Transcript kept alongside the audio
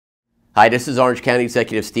Hi, this is Orange County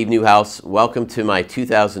Executive Steve Neuhaus. Welcome to my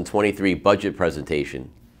 2023 budget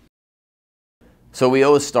presentation. So we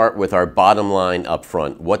always start with our bottom line up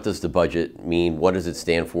front. What does the budget mean? What does it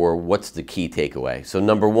stand for? What's the key takeaway? So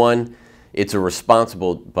number one, it's a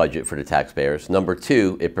responsible budget for the taxpayers. Number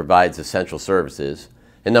two, it provides essential services.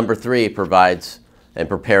 And number three, it provides and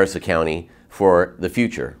prepares the county for the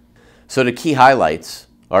future. So the key highlights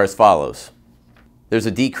are as follows. There's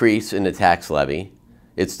a decrease in the tax levy.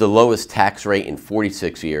 It's the lowest tax rate in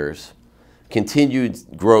 46 years.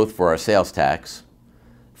 Continued growth for our sales tax.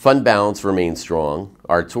 Fund balance remains strong.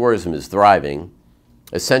 Our tourism is thriving.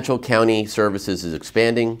 Essential county services is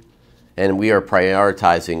expanding. And we are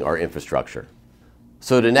prioritizing our infrastructure.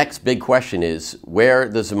 So the next big question is, where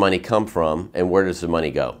does the money come from and where does the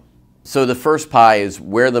money go? So the first pie is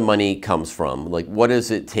where the money comes from. Like, what does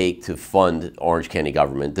it take to fund Orange County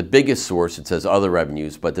government? The biggest source, it says other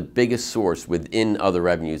revenues, but the biggest source within other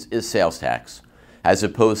revenues is sales tax, as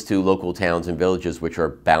opposed to local towns and villages, which are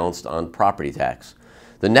balanced on property tax.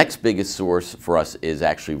 The next biggest source for us is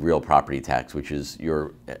actually real property tax, which is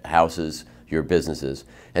your houses, your businesses.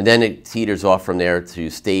 And then it teeters off from there to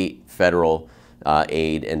state, federal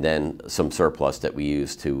aid, and then some surplus that we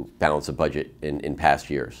use to balance a budget in past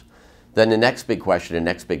years. Then the next big question, the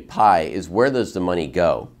next big pie, is where does the money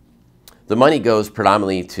go? The money goes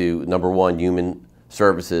predominantly to, number one, human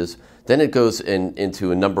services. Then it goes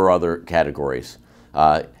into a number of other categories.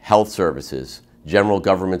 Health services, general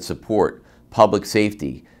government support, public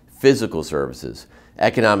safety, physical services,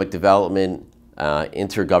 economic development,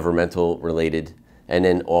 intergovernmental related, and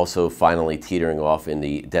then also finally teetering off in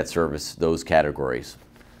the debt service, those categories.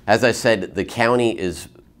 As I said, the county is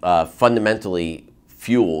fundamentally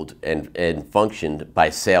fueled and functioned by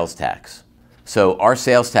sales tax. So our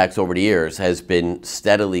sales tax over the years has been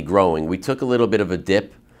steadily growing. We took a little bit of a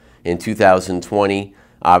dip in 2020,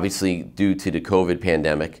 obviously due to the COVID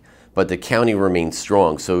pandemic, but the county remains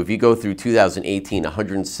strong. So if you go through 2018,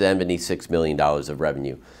 $176 million of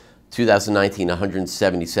revenue, 2019,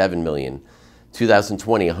 $177 million,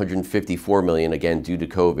 2020, $154 million, again due to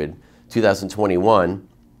COVID, 2021,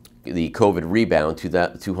 the COVID rebound,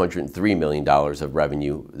 $203 million of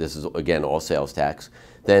revenue. This is, again, all sales tax.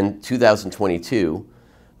 Then 2022,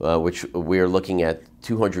 which we're looking at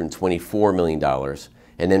 $224 million.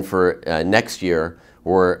 And then for next year,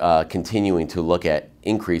 we're continuing to look at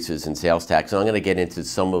increases in sales tax. And I'm going to get into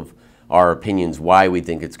some of our opinions why we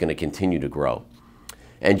think it's going to continue to grow.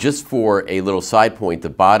 And just for a little side point,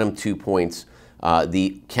 the bottom 2 points,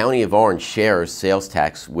 the County of Orange shares sales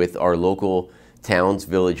tax with our local towns,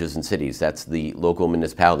 villages, and cities. That's the local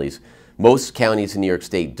municipalities. Most counties in New York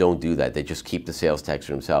State don't do that. They just keep the sales tax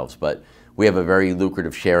for themselves. But we have a very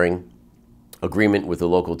lucrative sharing agreement with the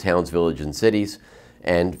local towns, villages, and cities.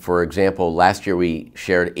 And for example, last year we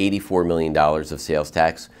shared $84 million of sales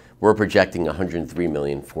tax. We're projecting $103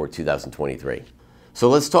 million for 2023. So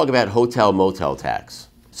let's talk about hotel motel tax.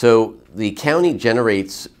 So the county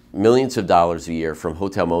generates millions of dollars a year from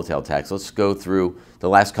hotel motel tax. Let's go through the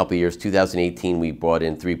last couple of years. 2018 we brought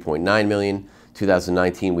in 3.9 million.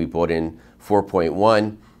 2019 we brought in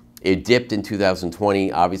 4.1. It dipped in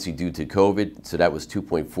 2020, obviously due to COVID, so that was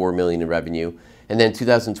 2.4 million in revenue. And then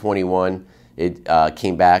 2021 it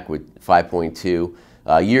came back with 5.2.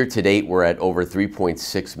 Year to date we're at over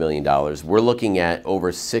 $3.6 million. We're looking at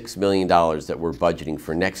over $6 million that we're budgeting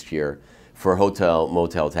for next year for hotel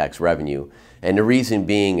motel tax revenue. And the reason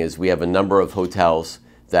being is we have a number of hotels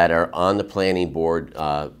that are on the planning board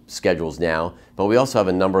schedules now, but we also have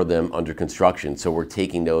a number of them under construction, so we're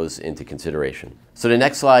taking those into consideration. So the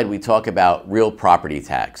next slide, we talk about real property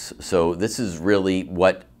tax. So this is really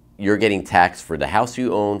what you're getting taxed for the house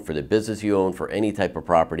you own, for the business you own, for any type of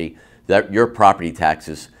property, that your property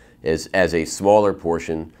taxes is as a smaller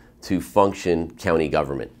portion to function county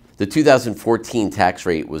government. The 2014 tax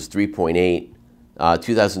rate was 3.8.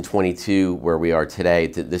 2022, where we are today,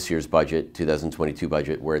 this year's budget, 2022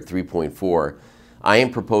 budget, we're at 3.4. I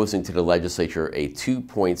am proposing to the legislature a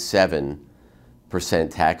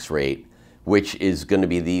 2.7% tax rate, which is going to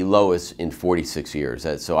be the lowest in 46 years.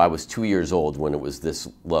 So I was 2 years old when it was this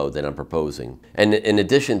low that I'm proposing. And in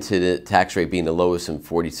addition to the tax rate being the lowest in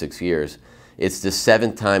 46 years, it's the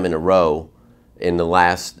 7th time in a row in the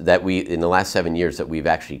last 7 years that we've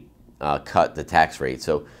actually cut the tax rate.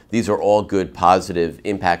 So these are all good positive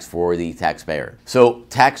impacts for the taxpayer. So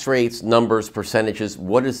tax rates, numbers, percentages,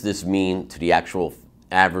 what does this mean to the actual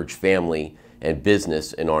average family and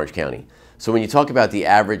business in Orange County? So when you talk about the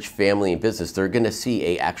average family and business, they're going to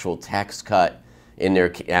see an actual tax cut in their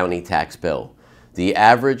county tax bill. The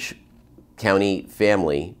average county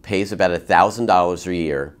family pays about $1,000 a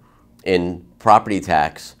year in property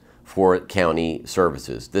tax for county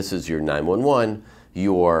services. This is your 911,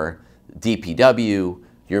 your DPW,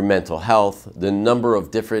 your mental health, the number of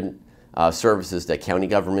different services that county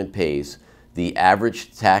government pays. The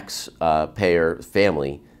average taxpayer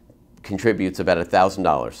family contributes about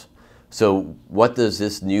 $1,000. So what does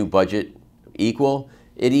this new budget equal?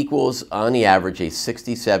 It equals, on the average, a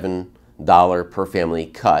 $67 per family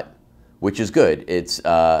cut, which is good. It's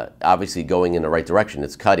obviously going in the right direction.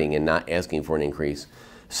 It's cutting and not asking for an increase.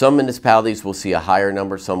 Some municipalities will see a higher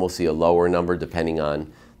number, some will see a lower number, depending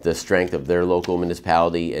on the strength of their local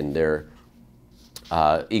municipality and their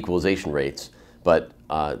equalization rates. But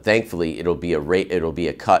thankfully, it'll be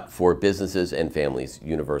a cut for businesses and families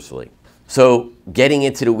universally. So getting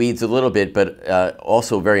into the weeds a little bit, but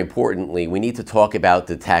also very importantly, we need to talk about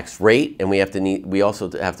the tax rate, and we also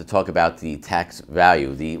have to talk about the tax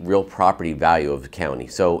value, the real property value of the county.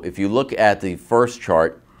 So if you look at the first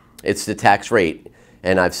chart, it's the tax rate.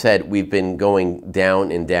 And I've said we've been going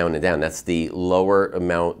down and down and down. That's the lower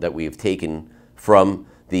amount that we've taken from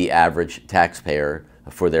the average taxpayer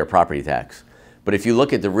for their property tax. But if you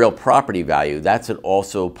look at the real property value, that's an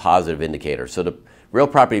also positive indicator. So the real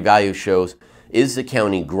property value shows, is the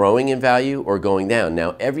county growing in value or going down?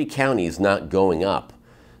 Now, every county is not going up.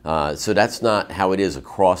 So that's not how it is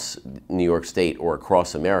across New York State or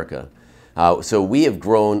across America. So we have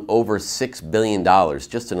grown over $6 billion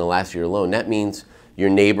just in the last year alone. That means your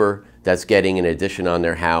neighbor that's getting an addition on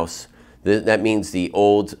their house. That means the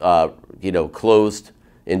old, closed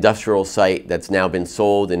industrial site that's now been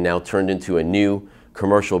sold and now turned into a new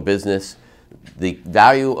commercial business. The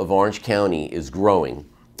value of Orange County is growing,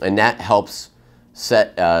 and that helps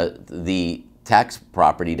set the tax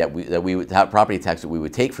property property tax that we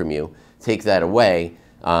would take from you, take that away,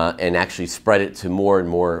 and actually spread it to more and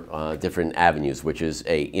more different avenues, which is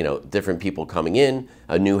different people coming in,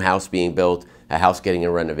 a new house being built, a house getting a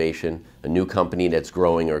renovation, a new company that's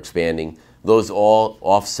growing or expanding. Those all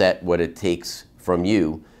offset what it takes from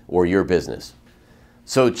you or your business.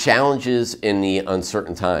 So challenges in the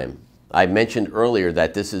uncertain time. I mentioned earlier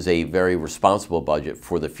that this is a very responsible budget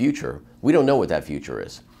for the future. We don't know what that future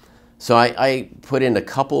is. So I put in a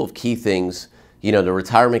couple of key things. The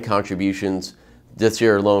retirement contributions, this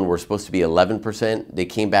year alone were supposed to be 11%. They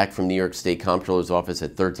came back from New York State Comptroller's Office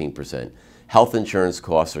at 13%. Health insurance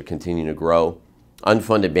costs are continuing to grow.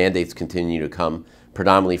 Unfunded mandates continue to come,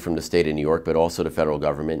 predominantly from the state of New York, but also the federal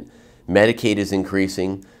government. Medicaid is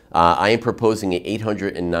increasing. I am proposing an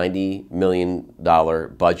 $890 million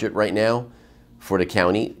budget right now for the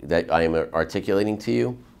county that I am articulating to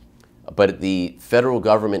you. But the federal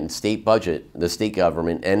government and state budget, the state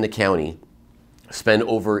government and the county, spend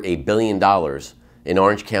over $1 billion in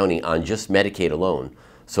Orange County on just Medicaid alone.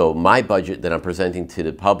 So my budget that I'm presenting to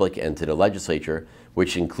the public and to the legislature,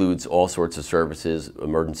 which includes all sorts of services,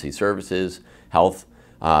 emergency services, health,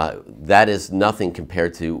 that is nothing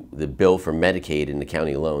compared to the bill for Medicaid in the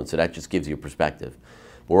county alone. So that just gives you a perspective.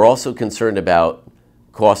 We're also concerned about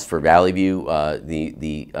costs for Valley View.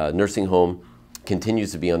 The nursing home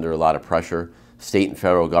continues to be under a lot of pressure. State and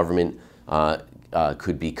federal government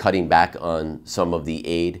could be cutting back on some of the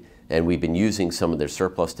aid, and we've been using some of their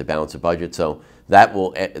surplus to balance the budget. So that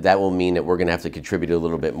will mean that we're going to have to contribute a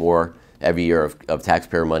little bit more every year of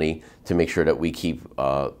taxpayer money to make sure that we keep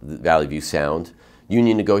Valley View sound.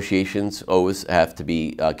 Union negotiations always have to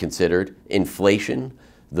be considered. Inflation,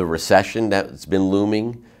 the recession that's been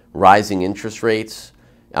looming, rising interest rates,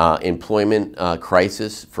 employment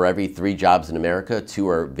crisis. For every 3 jobs in America, 2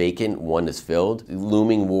 are vacant, 1 is filled.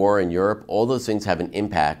 Looming war in Europe, all those things have an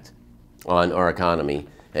impact on our economy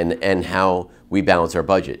and how we balance our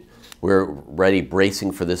budget. We're ready,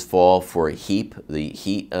 bracing for this fall for HEAP, the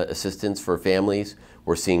heat assistance for families.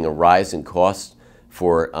 We're seeing a rise in costs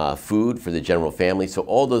for food for the general family. So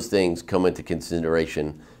all those things come into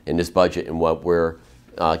consideration in this budget and what we're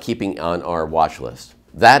keeping on our watch list.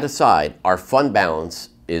 That aside, our fund balance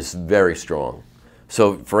is very strong.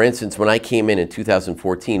 So for instance, when I came in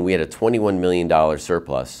 2014, we had a $21 million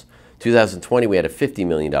surplus. 2020, we had a $50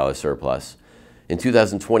 million surplus. In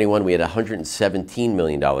 2021, we had a $117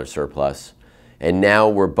 million surplus. And now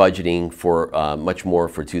we're budgeting for much more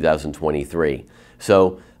for 2023.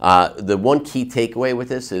 So the one key takeaway with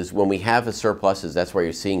this is when we have a surplus, that's why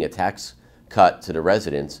you're seeing a tax cut to the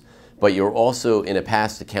residents. But you're also, in the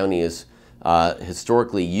past, the county has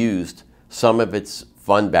historically used some of its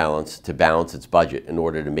fund balance to balance its budget in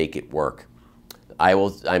order to make it work.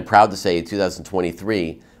 I'm proud to say in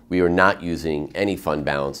 2023, we are not using any fund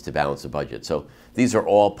balance to balance the budget. So these are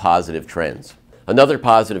all positive trends. Another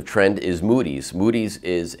positive trend is Moody's. Moody's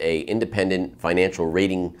is an independent financial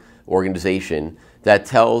rating organization that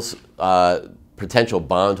tells potential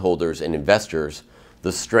bondholders and investors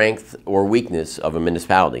the strength or weakness of a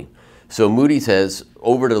municipality. So Moody's has,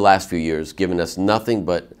 over the last few years, given us nothing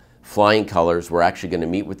but flying colors. We're actually going to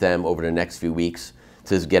meet with them over the next few weeks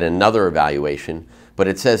to get another evaluation. But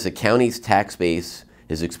it says the county's tax base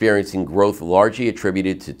is experiencing growth largely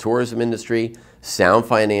attributed to tourism industry, sound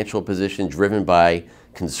financial position driven by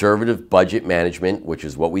conservative budget management, which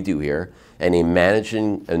is what we do here, and a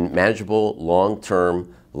manageable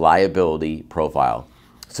long-term liability profile.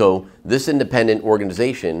 So this independent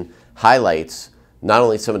organization highlights not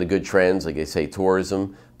only some of the good trends, like I say,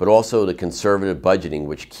 tourism, but also the conservative budgeting,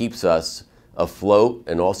 which keeps us afloat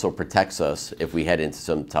and also protects us if we head into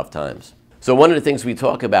some tough times. So one of the things we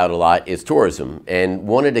talk about a lot is tourism. And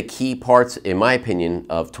one of the key parts, in my opinion,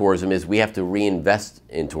 of tourism is we have to reinvest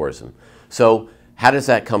in tourism. So how does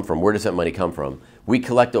that come from? Where does that money come from? We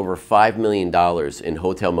collect over $5 million in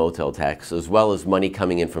hotel motel tax, as well as money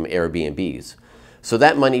coming in from Airbnbs. So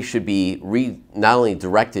that money should be not only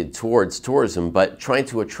directed towards tourism, but trying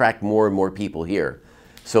to attract more and more people here.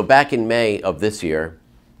 So back in May of this year,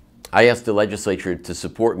 I asked the legislature to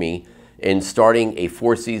support me in starting a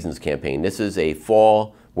Four Seasons campaign. This is a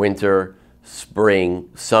fall, winter,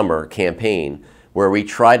 spring, summer campaign where we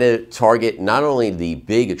try to target not only the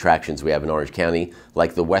big attractions we have in Orange County,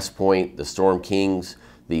 like the West Point, the Storm Kings,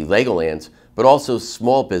 the Legolands, but also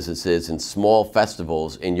small businesses and small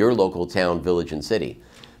festivals in your local town, village, and city.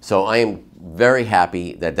 So I am very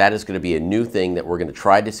happy that that is going to be a new thing that we're going to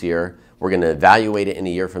try this year. We're going to evaluate it in a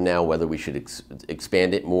year from now, whether we should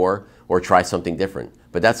expand it more or try something different.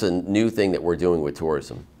 But that's a new thing that we're doing with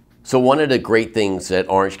tourism. So one of the great things that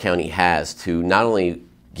Orange County has to not only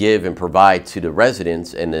give and provide to the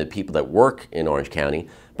residents and the people that work in Orange County,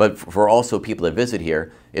 but for also people that visit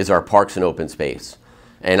here, is our parks and open space.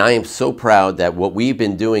 And I am so proud that what we've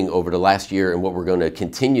been doing over the last year and what we're going to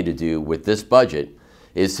continue to do with this budget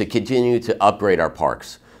is to continue to upgrade our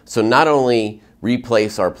parks. So not only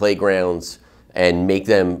replace our playgrounds and make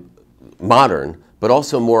them modern, but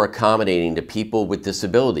also more accommodating to people with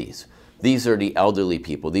disabilities. These are the elderly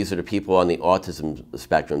people. These are the people on the autism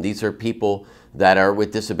spectrum. These are people that are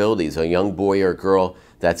with disabilities, a young boy or girl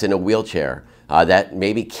that's in a wheelchair that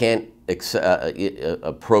maybe can't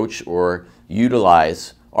approach or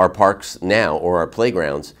utilize our parks now or our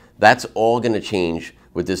playgrounds. That's all going to change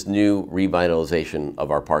with this new revitalization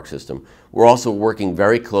of our park system. We're also working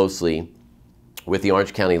very closely with the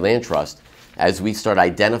Orange County Land Trust as we start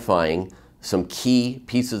identifying some key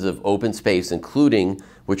pieces of open space, including,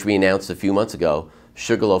 which we announced a few months ago,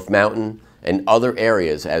 Sugarloaf Mountain and other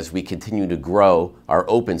areas as we continue to grow our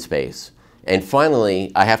open space. And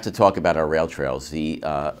finally, I have to talk about our rail trails. The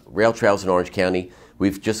rail trails in Orange County,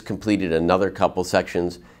 we've just completed another couple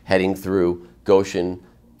sections heading through Goshen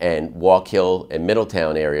and Walk Hill and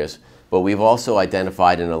Middletown areas, but we've also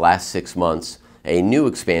identified in the last 6 months a new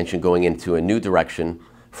expansion going into a new direction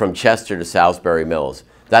from Chester to Salisbury Mills.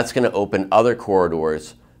 That's going to open other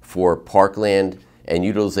corridors for parkland and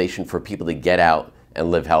utilization for people to get out and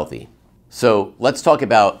live healthy. So let's talk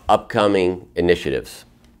about upcoming initiatives.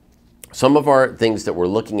 Some of our things that we're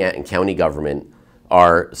looking at in county government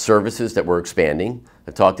are services that we're expanding.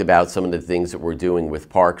 I talked about some of the things that we're doing with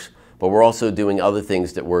parks, but we're also doing other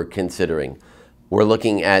things that we're considering. We're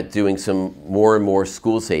looking at doing some more and more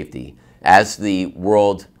school safety. As the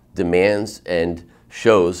world demands and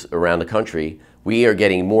shows around the country, we are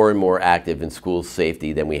getting more and more active in school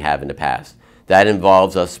safety than we have in the past. That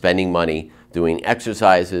involves us spending money, doing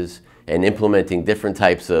exercises, and implementing different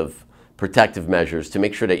types of protective measures to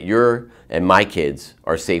make sure that your and my kids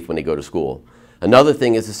are safe when they go to school. Another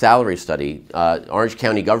thing is the salary study. Orange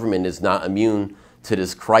County government is not immune to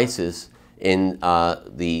this crisis in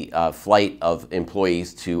the flight of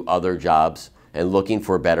employees to other jobs and looking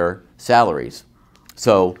for better salaries.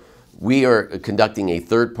 So we are conducting a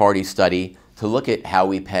third-party study to look at how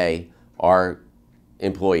we pay our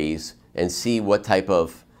employees and see what type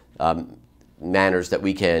of manners that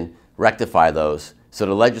we can rectify those. So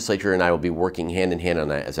the legislature and I will be working hand in hand on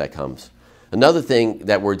that as that comes. Another thing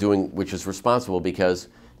that we're doing, which is responsible because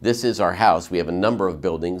this is our house, we have a number of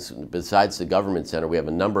buildings. Besides the government center, we have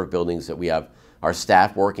a number of buildings that we have our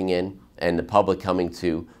staff working in and the public coming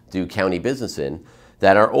to do county business in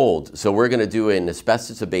that are old. So we're going to do an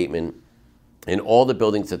asbestos abatement in all the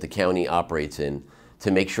buildings that the county operates in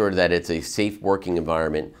to make sure that it's a safe working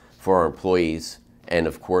environment for our employees and,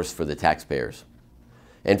 of course, for the taxpayers.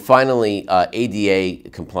 And finally, ADA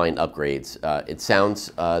compliant upgrades. It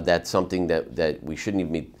sounds that's something that we shouldn't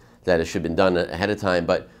even be, that it should have been done ahead of time,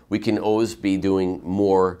 but we can always be doing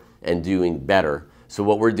more and doing better. So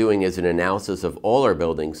what we're doing is an analysis of all our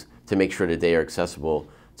buildings to make sure that they are accessible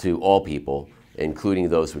to all people. including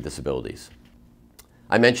those with disabilities.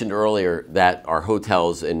 I mentioned earlier that our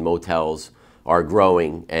hotels and motels are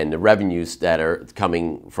growing, and the revenues that are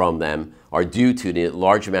coming from them are due to the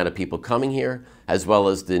large amount of people coming here, as well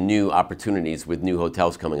as the new opportunities with new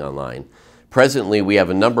hotels coming online. Presently, we have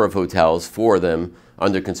a number of hotels, 4 of them,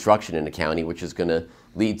 under construction in the county, which is going to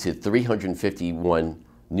lead to 351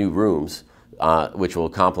 new rooms, which will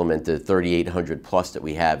complement the 3,800 plus that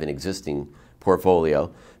we have in existing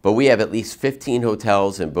portfolio. But we have at least 15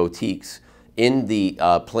 hotels and boutiques in the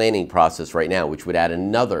planning process right now, which would add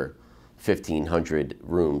another 1,500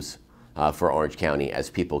 rooms for Orange County as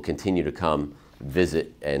people continue to come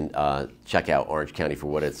visit and check out Orange County for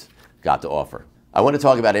what it's got to offer. I want to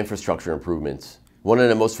talk about infrastructure improvements. One of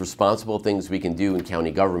the most responsible things we can do in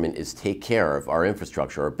county government is take care of our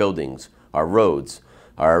infrastructure, our buildings, our roads,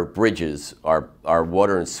 our bridges, our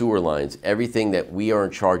water and sewer lines. Everything that we are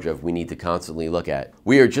in charge of, we need to constantly look at.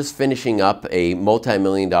 We are just finishing up a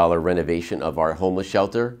multi-million-dollar renovation of our homeless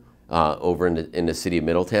shelter over in the city of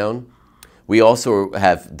Middletown. We also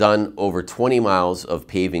have done over 20 miles of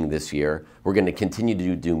paving this year. We're going to continue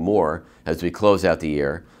to do more as we close out the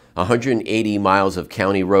year. 180 miles of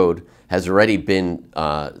county road has already been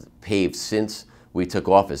paved since we took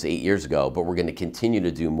office 8 years ago, but we're going to continue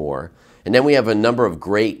to do more. And then we have a number of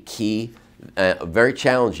great key, very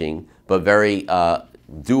challenging, but very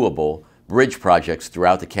doable bridge projects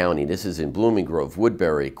throughout the county. This is in Blooming Grove,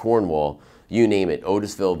 Woodbury, Cornwall, you name it,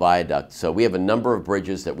 Otisville Viaduct. So we have a number of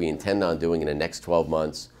bridges that we intend on doing in the next 12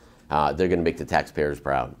 months. They're going to make the taxpayers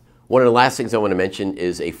proud. One of the last things I want to mention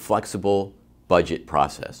is a flexible budget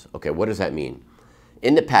process. Okay, what does that mean?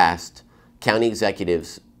 In the past, county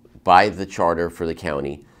executives, by the charter for the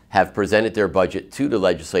county, have presented their budget to the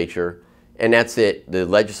legislature, and that's it. The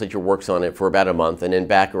legislature works on it for about a month, and then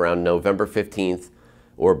back around November 15th,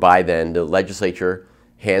 or by then, the legislature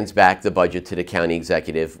hands back the budget to the county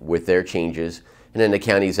executive with their changes, and then the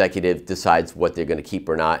county executive decides what they're going to keep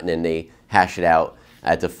or not, and then they hash it out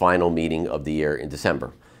at the final meeting of the year in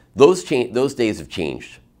December. Those days have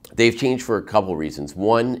changed. They've changed for a couple reasons.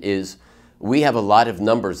 One is we have a lot of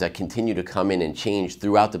numbers that continue to come in and change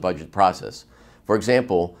throughout the budget process. For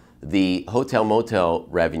example, the hotel motel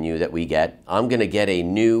revenue that we get, I'm going to get a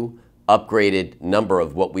new upgraded number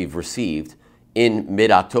of what we've received in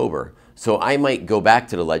mid-October. So I might go back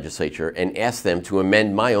to the legislature and ask them to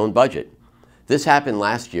amend my own budget. This happened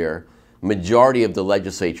last year. Majority of the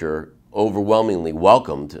legislature overwhelmingly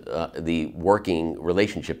welcomed the working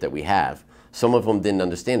relationship that we have. Some of them didn't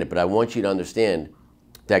understand it, but I want you to understand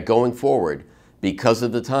that going forward, because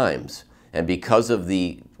of the times and because of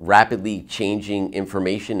the rapidly changing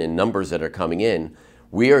information and numbers that are coming in,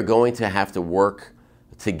 we are going to have to work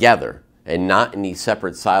together and not in these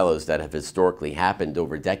separate silos that have historically happened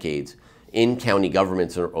over decades in county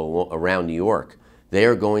governments around New York. They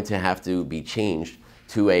are going to have to be changed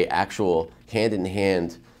to an actual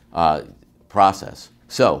hand-in-hand process.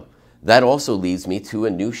 So that also leads me to a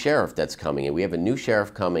new sheriff that's coming. And we have a new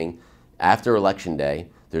sheriff coming after Election Day.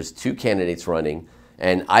 There's 2 candidates running,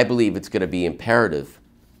 and I believe it's going to be imperative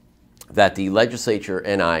that the legislature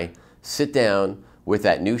and I sit down with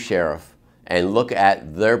that new sheriff and look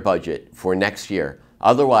at their budget for next year.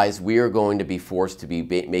 Otherwise, we are going to be forced to be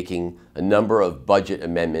making a number of budget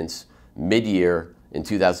amendments mid-year in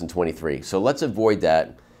 2023. So let's avoid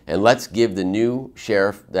that, and let's give the new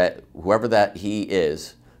sheriff, that whoever that he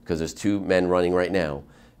is, because there's 2 men running right now,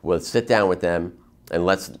 we'll sit down with them and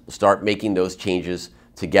let's start making those changes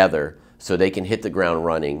together so they can hit the ground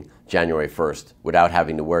running January 1st without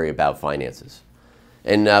having to worry about finances.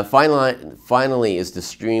 And finally is the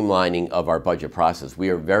streamlining of our budget process. We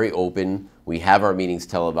are very open. We have our meetings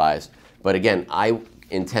televised. But again, I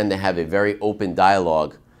intend to have a very open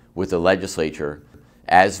dialogue with the legislature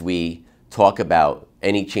as we talk about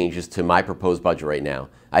any changes to my proposed budget right now.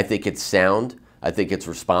 I think it's sound. I think it's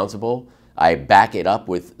responsible. I back it up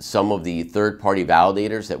with some of the third-party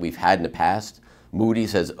validators that we've had in the past.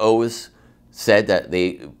 Moody's has always said that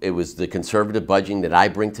it was the conservative budgeting that I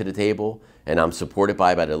bring to the table and I'm supported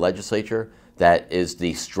by the legislature. That is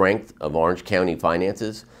the strength of Orange County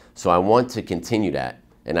finances. So I want to continue that.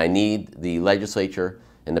 And I need the legislature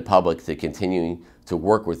and the public to continue to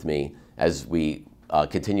work with me as we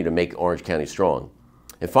continue to make Orange County strong.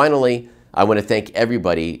 And finally, I want to thank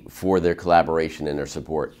everybody for their collaboration and their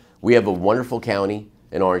support. We have a wonderful county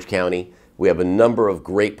in Orange County. We have a number of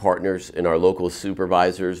great partners in our local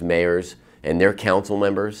supervisors, mayors, and their council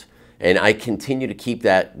members. And I continue to keep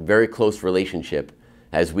that very close relationship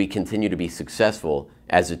as we continue to be successful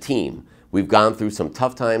as a team. We've gone through some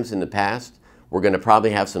tough times in the past. We're going to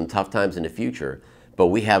probably have some tough times in the future, but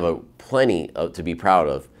we have plenty to be proud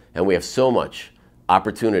of and we have so much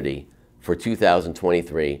opportunity for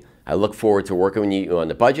 2023. I look forward to working with you on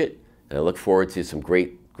the budget, and I look forward to some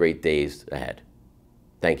great days ahead.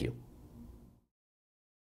 Thank you.